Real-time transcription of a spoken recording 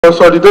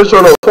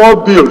consolidation of 4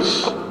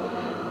 bills.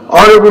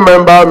 Honourable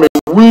member may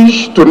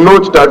wish to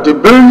note that the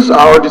bills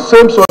are on the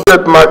same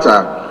subject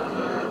matter.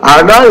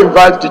 I now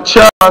invite the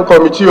Chairman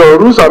Committee on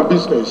Rules and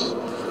Business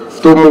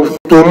to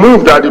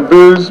move that the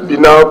bills be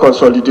now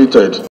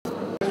consolidated.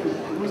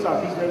 Rules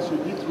and Business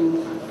should be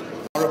through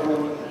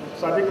Honourable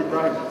Sadiq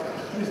Ibrahim.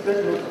 Please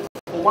take note.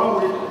 For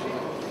 1 week,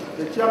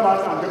 the Chairman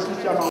and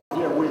Deputy Chairman will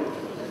be away.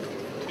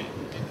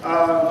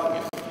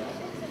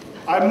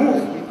 I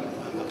move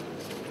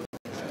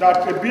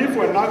that a bill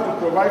for an act to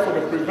provide for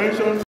the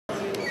prevention,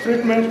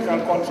 treatment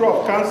and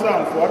control of cancer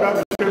and for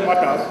other related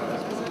matters,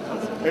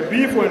 a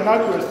bill for an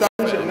act to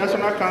establish a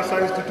National Cancer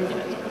Institute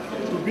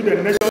to be the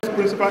nation's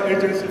principal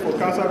agency for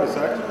cancer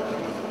research,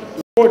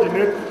 to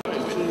coordinate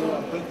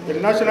the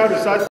National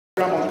Research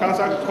Program on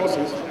Cancer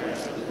Causes,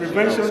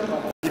 Prevention,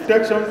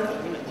 Detection,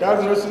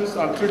 Diagnosis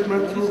and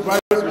Treatment through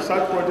various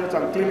research projects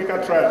and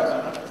clinical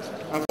trials,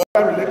 and for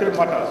other related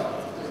matters.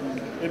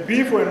 A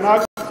bill for an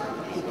act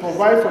to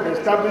provide for the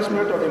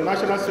establishment of the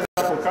National Center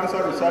for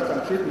Cancer Research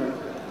and Treatment,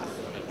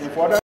 and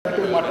for other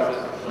related matters,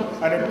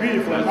 and a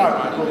bill for an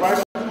act to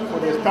provide for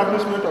the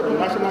establishment of the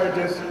National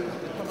Agency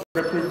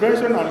for the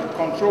Prevention and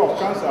Control of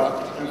Cancer,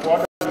 and for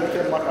other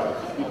related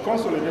matters, be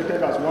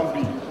consolidated as one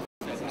bill.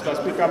 Mr.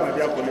 Speaker, my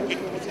dear colleagues,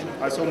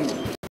 I so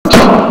move.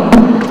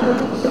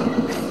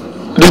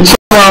 The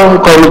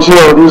Chairman Committee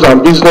on Rules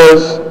and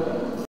Business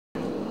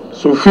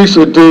to fix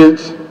a date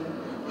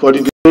for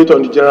the debate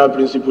on the general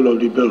principle of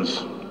the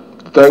bills.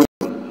 Thank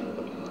you.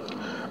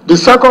 The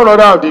second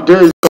order of the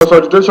day is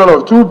consolidation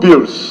of 2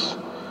 bills.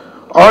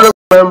 Honourable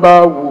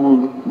member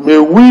may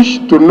wish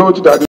to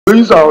note that the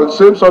bills are on the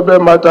same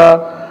subject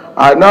matter.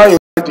 I now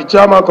invite the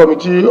Chairman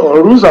Committee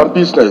on Rules and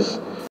Business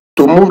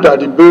to move that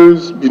the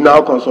bills be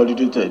now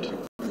consolidated.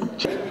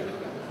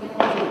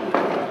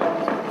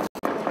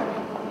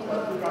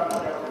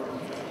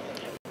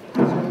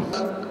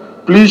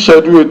 Please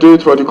schedule a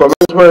date for the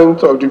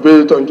commencement of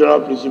debate on general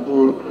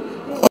principle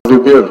of the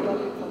bill.